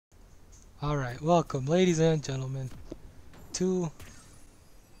Alright, welcome ladies and gentlemen to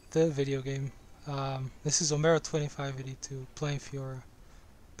the video game. This is Omero2582 playing Fiora.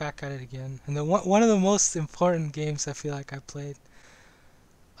 Back at it again. And one of the most important games I feel like I played.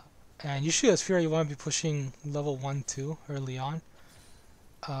 And usually as Fiora you want to be pushing level 1, 2 early on.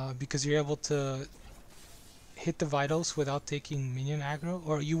 Because you're able to hit the vitals without taking minion aggro.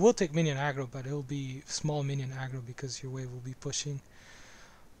 Or you will take minion aggro, but it will be small minion aggro because your wave will be pushing.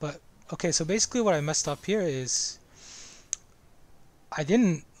 But okay, so basically what I messed up here is I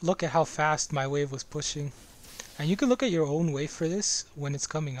didn't look at how fast my wave was pushing. And you can look at your own wave for this when it's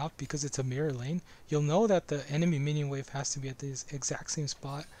coming up because it's a mirror lane. You'll know that the enemy minion wave has to be at this exact same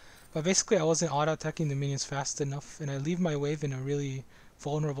spot. But basically I wasn't auto-attacking the minions fast enough and I leave my wave in a really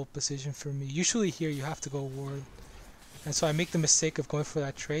vulnerable position for me. Usually here you have to go ward. And so I make the mistake of going for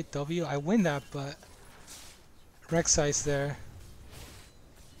that trade W. I win that, but Rek'Sai's there.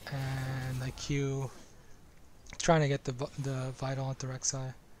 And I Q trying to get the vital onto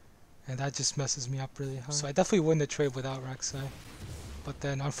Rek'Sai, and that just messes me up really hard. So I definitely win the trade without Rek'Sai, but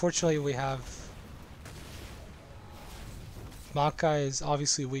then unfortunately we have Maokai is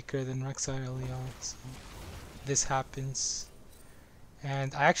obviously weaker than Rek'Sai early on, so this happens.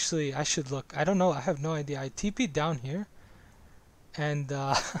 And I should look. I don't know. I have no idea. I TP'd down here, and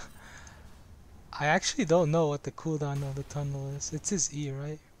I actually don't know what the cooldown of the tunnel is. It's his E,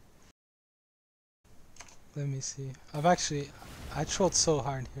 right? Let me see. I trolled so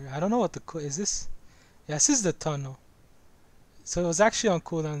hard here. I don't know what is this? Yeah, this is the tunnel. So it was actually on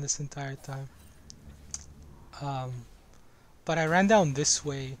cooldown this entire time. But I ran down this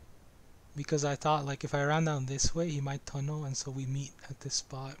way because I thought like if I ran down this way he might tunnel, and so we meet at this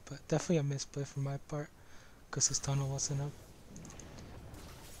spot. But definitely a misplay from my part because his tunnel wasn't up.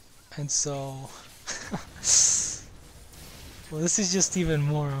 And so well, this is just even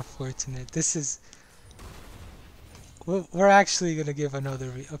more unfortunate. This is we're actually gonna give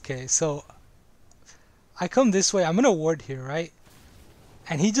another okay, so I come this way, I'm gonna ward here, right?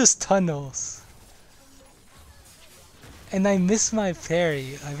 And he just tunnels. And I miss my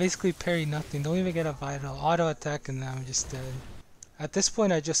parry. I basically parry nothing, don't even get a vital. Auto attack and then I'm just dead. At this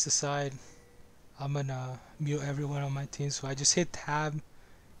point I just decide I'm gonna mute everyone on my team, so I just hit tab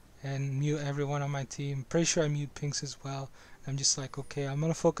and mute everyone on my team. Pretty sure I mute Pinks as well. I'm just like, okay, I'm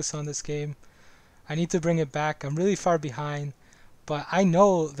gonna focus on this game. I need to bring it back. I'm really far behind, but I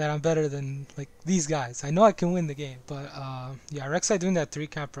know that I'm better than like these guys. I know I can win the game. But yeah, Rek'Sai doing that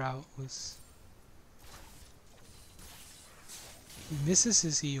 3-camp route was... He misses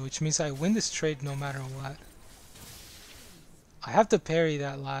his E, which means I win this trade no matter what. I have to parry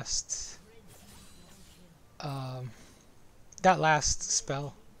that last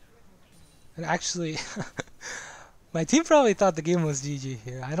spell. And actually my team probably thought the game was GG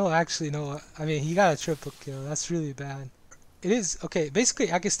here. I don't actually know what, I mean, he got a triple kill. That's really bad. It is, okay,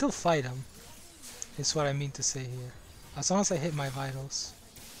 basically I can still fight him, is what I mean to say here. As long as I hit my vitals.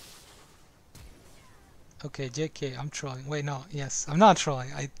 Okay, JK, I'm trolling. Wait, no, yes, I'm not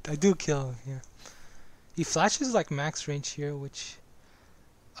trolling. I do kill him here. He flashes like max range here, which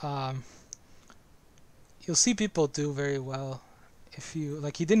you'll see people do very well. If you,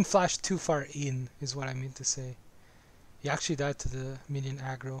 like, he didn't flash too far in, is what I mean to say. He actually died to the minion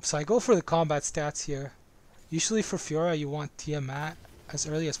aggro. So I go for the combat stats here. Usually for Fiora you want Tiamat as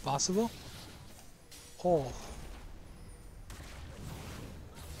early as possible. Oh.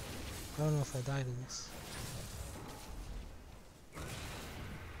 I don't know if I died to this.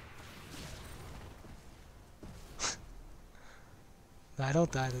 No, I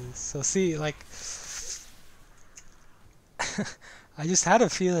don't die to this. So see, like... I just had a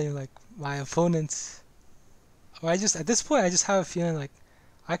feeling like my opponents... Or at this point I just have a feeling like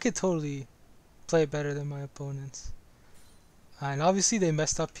I could totally play better than my opponents. And obviously they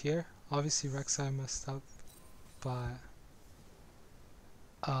messed up here. Obviously Rek'Sai messed up,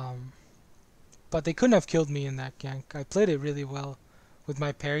 but they couldn't have killed me in that gank. I played it really well with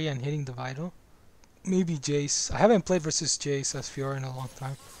my parry and hitting the vital. Maybe Jace. I haven't played versus Jace as Fiora in a long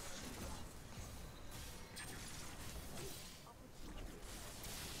time.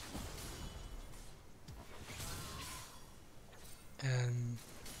 And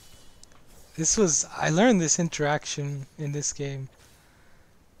I learned this interaction in this game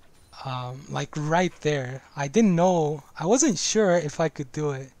like right there. I didn't know, I wasn't sure if I could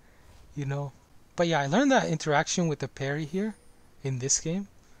do it, you know, but yeah, I learned that interaction with the parry here in this game,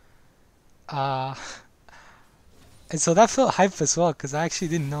 and so that felt hype as well because I actually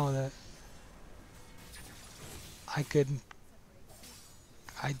didn't know that I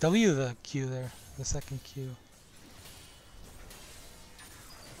W the Q there, the second Q.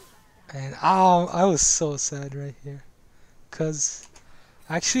 And I was so sad right here. Because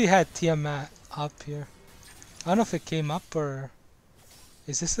I actually had Tiamat up here. I don't know if it came up or...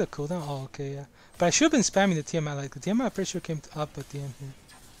 Is this the cooldown? Oh, okay, yeah. But I should have been spamming the Tiamat. Like, the Tiamat I'm pretty sure came up at the end here.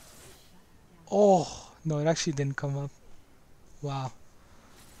 Oh, no, it actually didn't come up. Wow.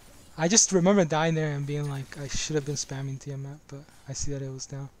 I just remember dying there and being like, I should have been spamming Tiamat, but I see that it was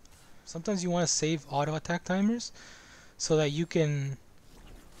down. Sometimes you want to save auto attack timers so that you can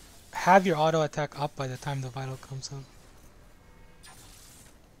have your auto attack up by the time the vital comes up.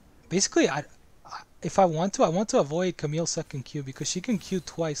 Basically, if I want to avoid Camille's second Q because she can Q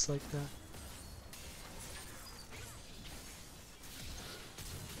twice like that.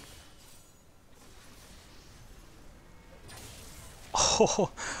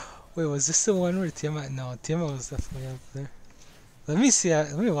 Oh, wait, was this the one where Tiamat? No, Tiamat was definitely up there. Let me see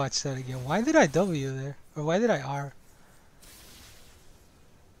that. Let me watch that again. Why did I W there? Or why did I R?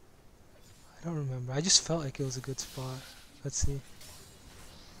 I don't remember. I just felt like it was a good spot. Let's see.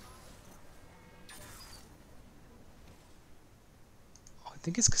 Oh, I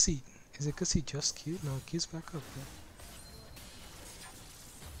think it's because he... Is it because he just Q'd? No, Q's back up there.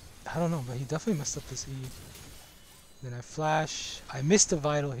 I don't know, but he definitely messed up his E. Then I flash. I missed the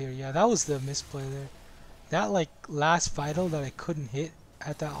vital here. Yeah, that was the misplay there. That like last vital that I couldn't hit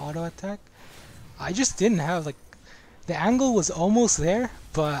at that auto attack. I just didn't have like... The angle was almost there,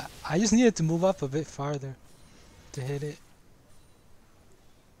 but I just needed to move up a bit farther to hit it.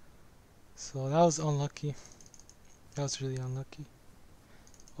 So that was unlucky. That was really unlucky.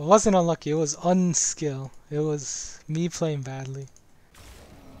 Well, it wasn't unlucky, it was unskill. It was me playing badly.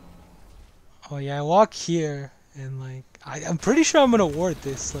 Oh yeah, I walk here and like I'm pretty sure I'm gonna ward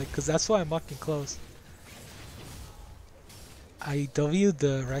this, like, cause that's why I'm walking close. I W'd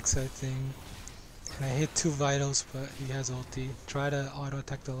the Rek'Sai thing and I hit 2 vitals, but he has ulti. Try to auto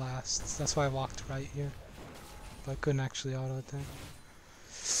attack the last. That's why I walked right here. But I couldn't actually auto attack.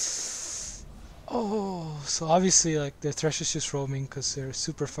 Oh, so obviously like the Thresh is just roaming because they're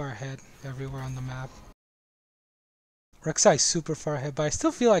super far ahead everywhere on the map. Rek'Sai is super far ahead, but I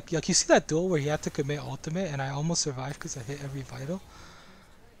still feel like you see that duel where he had to commit ultimate and I almost survived because I hit every vital.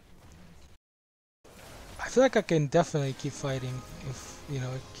 I feel like I can definitely keep fighting if, you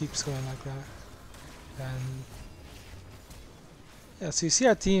know, it keeps going like that. And yeah, so you see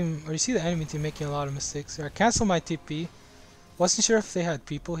our team, or you see the enemy team making a lot of mistakes. I canceled my TP. Wasn't sure if they had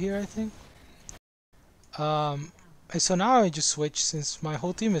people here, I think. And so now I just switch since my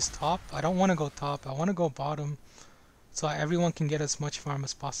whole team is top. I don't want to go top. I want to go bottom. So everyone can get as much farm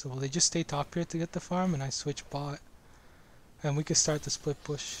as possible. They just stay top here to get the farm and I switch bot. And we can start the split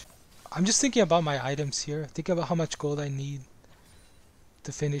push. I'm just thinking about my items here. Thinking about how much gold I need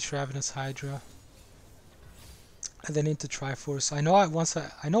to finish Ravenous Hydra. And then into Triforce. I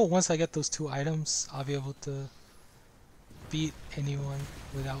know once I get those 2 items, I'll be able to beat anyone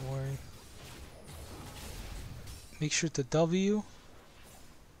without worrying. Make sure to W.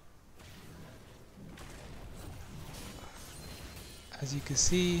 As you can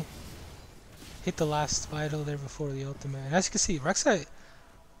see, hit the last vital there before the ultimate. And as you can see, Rek'Sai,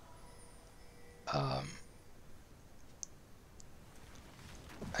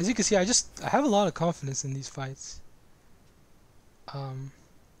 as you can see, I have a lot of confidence in these fights.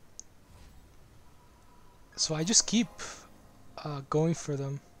 So I just keep going for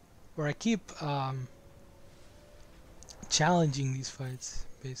them, or I keep challenging these fights,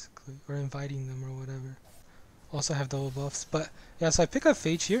 basically, or inviting them or whatever. Also have double buffs, but yeah, so I pick up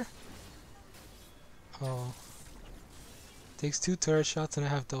Phage here. Oh, takes 2 turret shots and I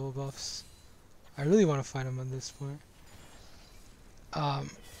have double buffs. I really want to fight him at this point.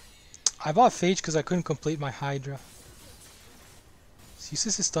 I bought Phage because I couldn't complete my Hydra. So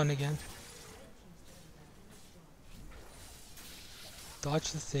uses his stun again.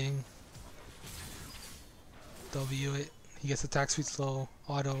 Dodge the thing. W it. He gets attack speed slow.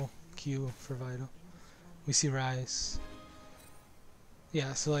 Auto Q for vital. We see Rise.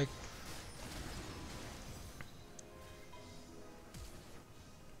 Yeah, so like...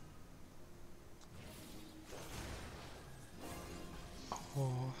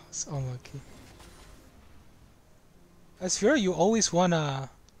 Oh, it's unlucky. As Fiora, you always wanna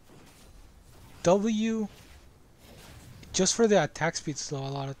W just for the attack speed slow a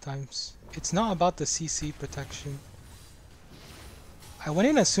lot of times. It's not about the CC protection. I went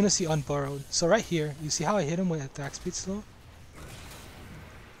in as soon as he unburrowed. So right here, you see how I hit him with attack speed slow?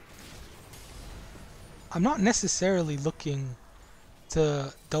 I'm not necessarily looking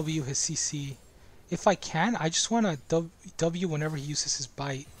to W his CC. If I can, I just want to W whenever he uses his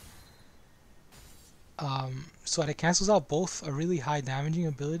bite. So that it cancels out both a really high damaging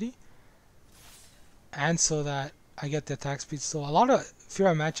ability and so that I get the attack speed. So a lot of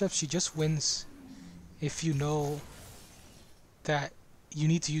Fiora matchups, she just wins if you know that you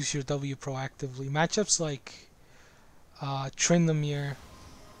need to use your W proactively. Matchups like Tryndamere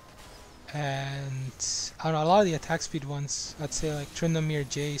and I don't know, a lot of the attack speed ones, I'd say like Tryndamere,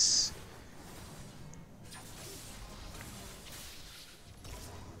 Jace.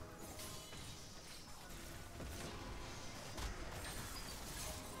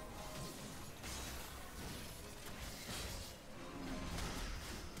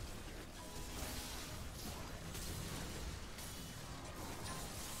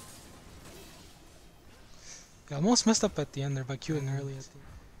 I almost messed up at the end there by queuing early at the end.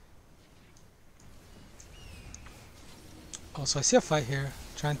 Oh, so I see a fight here.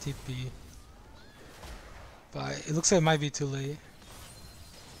 Trying TP. But it looks like it might be too late.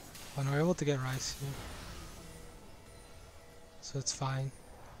 Oh no, we're able to get Rice here. So it's fine.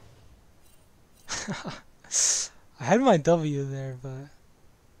 I had my W there, but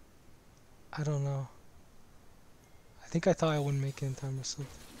I don't know. I think I thought I wouldn't make it in time or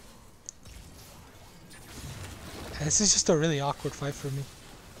something. And this is just a really awkward fight for me.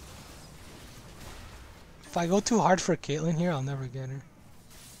 If I go too hard for Caitlyn here, I'll never get her.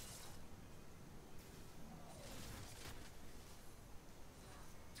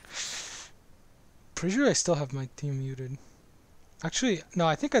 Pretty sure I still have my team muted. Actually, no,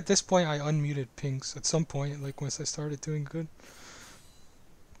 I think at this point I unmuted pings at some point, like once I started doing good.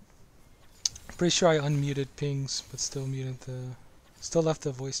 Pretty sure I unmuted pings, but still muted still left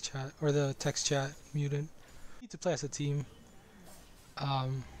the voice chat, or the text chat muted. You need to play as a team. I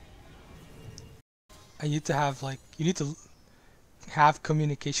need to have you need to have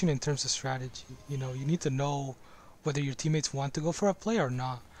communication in terms of strategy. You know, you need to know whether your teammates want to go for a play or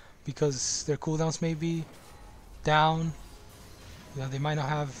not, because their cooldowns may be down. You know, they might not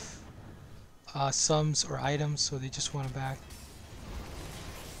have sums or items, so they just want to back.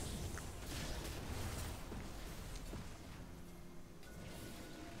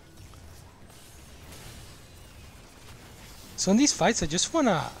 So in these fights, I just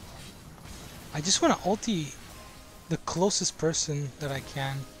wanna ulti the closest person that I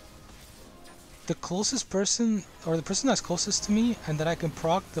can. The closest person, or the person that's closest to me, and that I can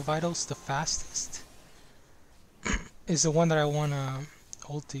proc the vitals the fastest, is the one that I wanna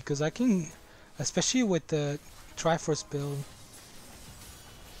ulti, because I can, especially with the Triforce build,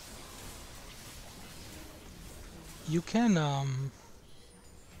 you can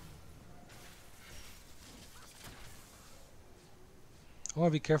I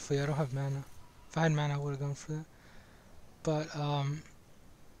wanna be careful. I don't have mana. If I had mana, I would have gone for that. But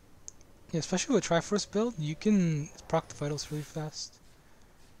yeah, especially with Triforce build, you can proc the vitals really fast.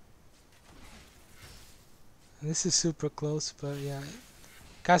 And this is super close, but yeah.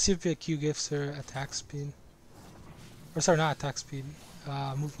 Cassiopeia Q gives her attack speed. Or sorry, not attack speed,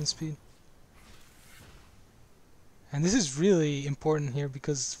 movement speed. And this is really important here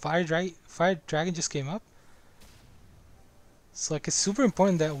because Fire Dragon just came up. So like it's super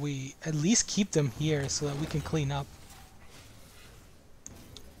important that we at least keep them here so that we can clean up.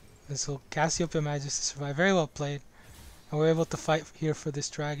 And so Cassiopeia manages to survive. Very well played. And we're able to fight here for this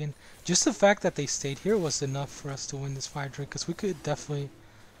dragon. Just the fact that they stayed here was enough for us to win this Fire Dragon, because we could definitely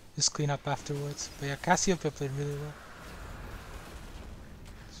just clean up afterwards. But yeah, Cassiopeia played really well.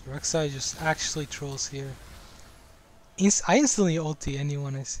 So Rek'Sai just actually trolls here. I instantly ulti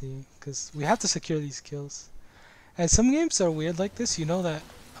anyone I see, because we have to secure these kills. And some games are weird like this, you know that...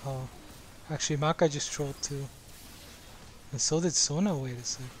 Oh, actually Maka just trolled too. And so did Sona, wait a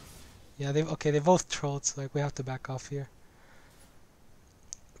sec. Yeah, they both trolled, so like we have to back off here.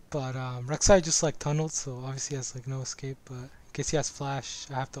 But Rek'Sai just like tunneled, so obviously he has like no escape, but in case he has flash,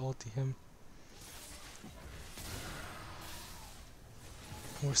 I have to ulti him.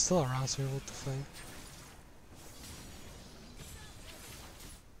 And we're still around, so we're able to fight.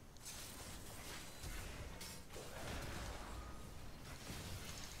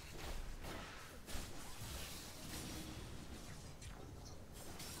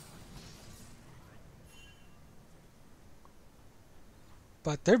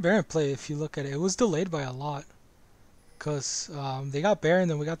 But their Baron play, if you look at it, it was delayed by a lot. Because they got Baron,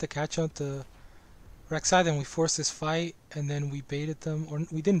 then we got the catch up to Rek'Sai, then we forced this fight, and then we baited them. Or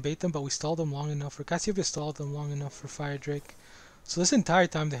we didn't bait them, but we stalled them long enough. Or Cassiopeia stalled them long enough for Fire Drake. So this entire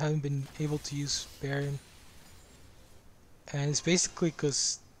time they haven't been able to use Baron. And it's basically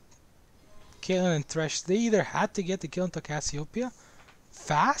because Caitlyn and Thresh, they either had to get the kill into Cassiopeia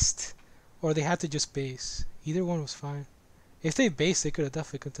fast, or they had to just base. Either one was fine. If they based, they could have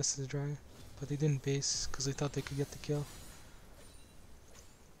definitely contested the dragon. But they didn't base because they thought they could get the kill.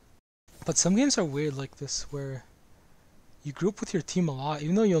 But some games are weird like this, where you group with your team a lot,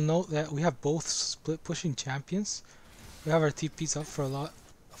 even though you'll note that we have both split pushing champions. We have our TPs up for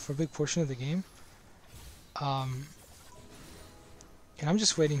a big portion of the game. And I'm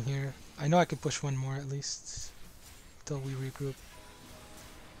just waiting here. I know I can push one more at least until we regroup,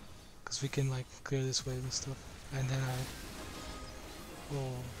 because we can like clear this wave and stuff. And then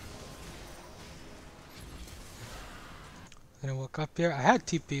then I woke up here. I had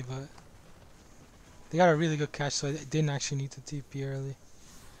TP, but they got a really good catch, so I didn't actually need to TP early.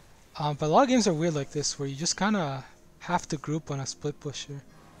 But a lot of games are weird like this, where you just kind of have to group on a split pusher.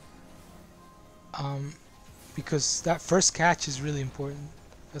 Because that first catch is really important.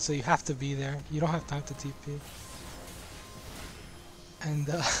 So you have to be there. You don't have time to TP. And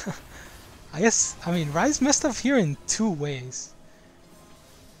I mean, Rise messed up here in two ways.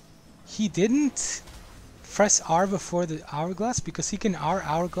 He didn't press R before the hourglass because he can R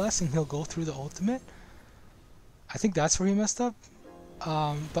hourglass and he'll go through the ultimate. I think that's where he messed up.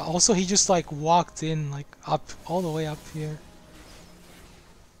 But also he just like walked in like up all the way up here.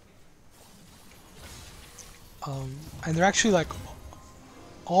 And they're actually like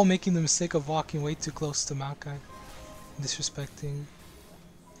all making the mistake of walking way too close to Maokai, disrespecting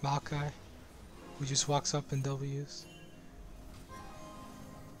Maokai, who just walks up and W's.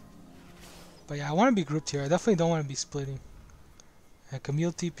 But yeah, I want to be grouped here. I definitely don't want to be splitting. And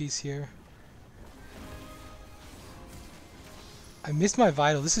Camille TP's here. I missed my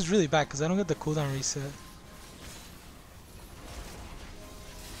vital. This is really bad because I don't get the cooldown reset.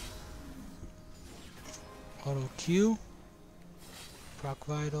 Auto Q. Proc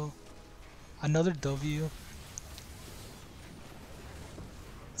vital. Another W.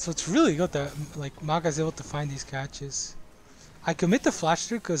 So it's really good that like Maga's able to find these catches. I commit the flash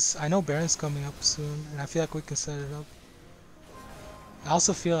through because I know Baron's coming up soon and I feel like we can set it up. I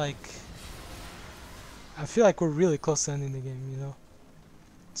also feel like we're really close to ending the game, you know.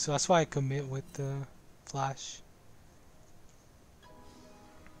 So that's why I commit with the flash.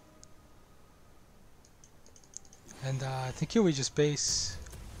 And I think here we just base.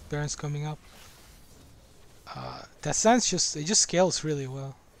 Baron's coming up. That stance it just scales really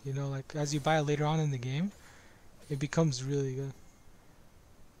well. You know, like as you buy it later on in the game, it becomes really good.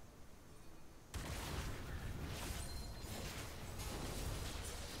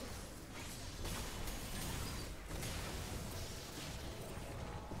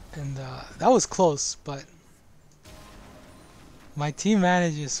 And that was close, but my team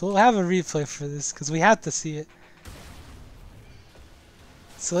manages. We'll have a replay for this because we had to see it.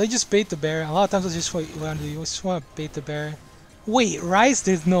 So they just bait the Baron. A lot of times I just want to bait the Baron. Wait, Rise?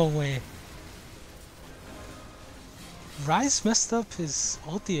 There's no way. Rise messed up his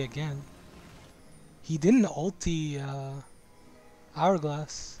ulti again. He didn't ulti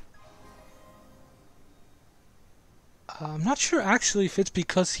Hourglass. I'm not sure actually if it's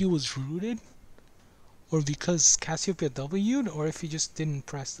because he was rooted or because Cassiopeia W'd or if he just didn't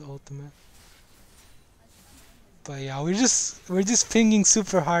press the ultimate. But yeah, we're just pinging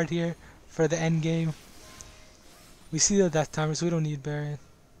super hard here for the end game. We see the death timers, so we don't need Baron.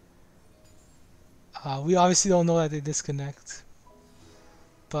 We obviously don't know that they disconnect.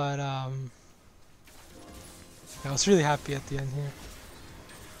 But I was really happy at the end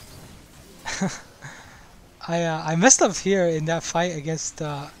here. I messed up here in that fight against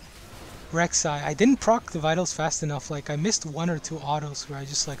Rek'Sai. I didn't proc the vitals fast enough. Like I missed one or two autos where I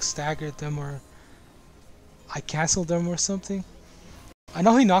just like staggered them or I canceled them or something. I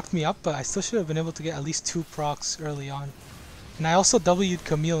know he knocked me up, but I still should have been able to get at least 2 procs early on. And I also W'd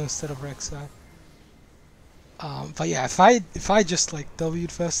Camille instead of Rek'Sai. But yeah, if I just like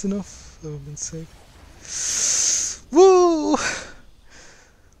W'd fast enough, that would have been sick. Woo!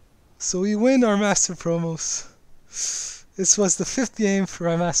 So we win our Master Promos. This was the 5th game for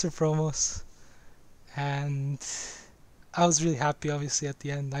our Master Promos. And I was really happy obviously at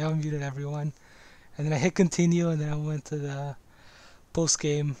the end. I unmuted everyone. And then I hit continue and then I went to the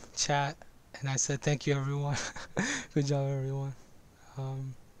post-game chat and I said thank you everyone. Good job everyone.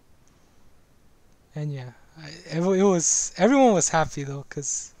 And yeah, everyone was happy though,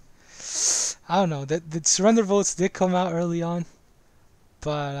 because I don't know, the surrender votes did come out early on,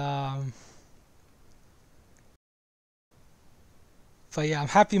 but yeah, I'm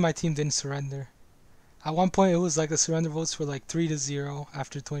happy my team didn't surrender. At one point it was like the surrender votes were like 3-0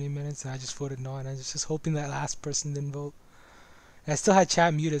 after 20 minutes and I just voted no, and I was just hoping that last person didn't vote. And I still had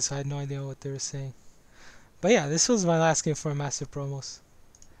chat muted, so I had no idea what they were saying. But yeah, this was my last game for Master Promos.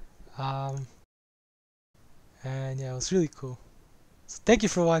 And yeah, it was really cool. So thank you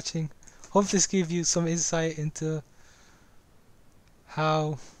for watching. Hope this gave you some insight into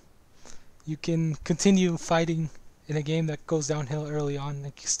how you can continue fighting in a game that goes downhill early on and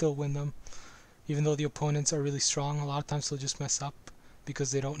you still win them, even though the opponents are really strong. A lot of times they'll just mess up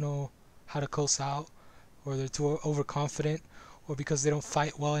because they don't know how to close out, or they're too overconfident, or because they don't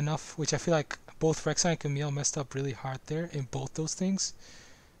fight well enough, which I feel like both Rek'Sai and Camille messed up really hard there in both those things.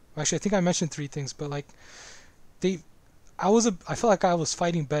 Actually, I think I mentioned three things, but like they, I felt like I was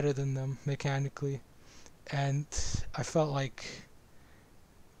fighting better than them mechanically, and I felt like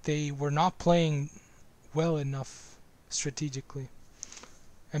they were not playing well enough strategically.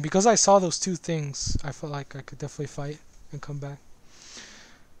 And because I saw those two things, I felt like I could definitely fight and come back.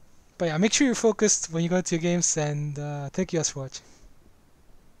 But yeah, make sure you're focused when you go into your games, and thank you guys for watching.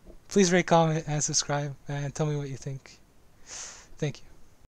 Please rate, comment, and subscribe, and tell me what you think. Thank you.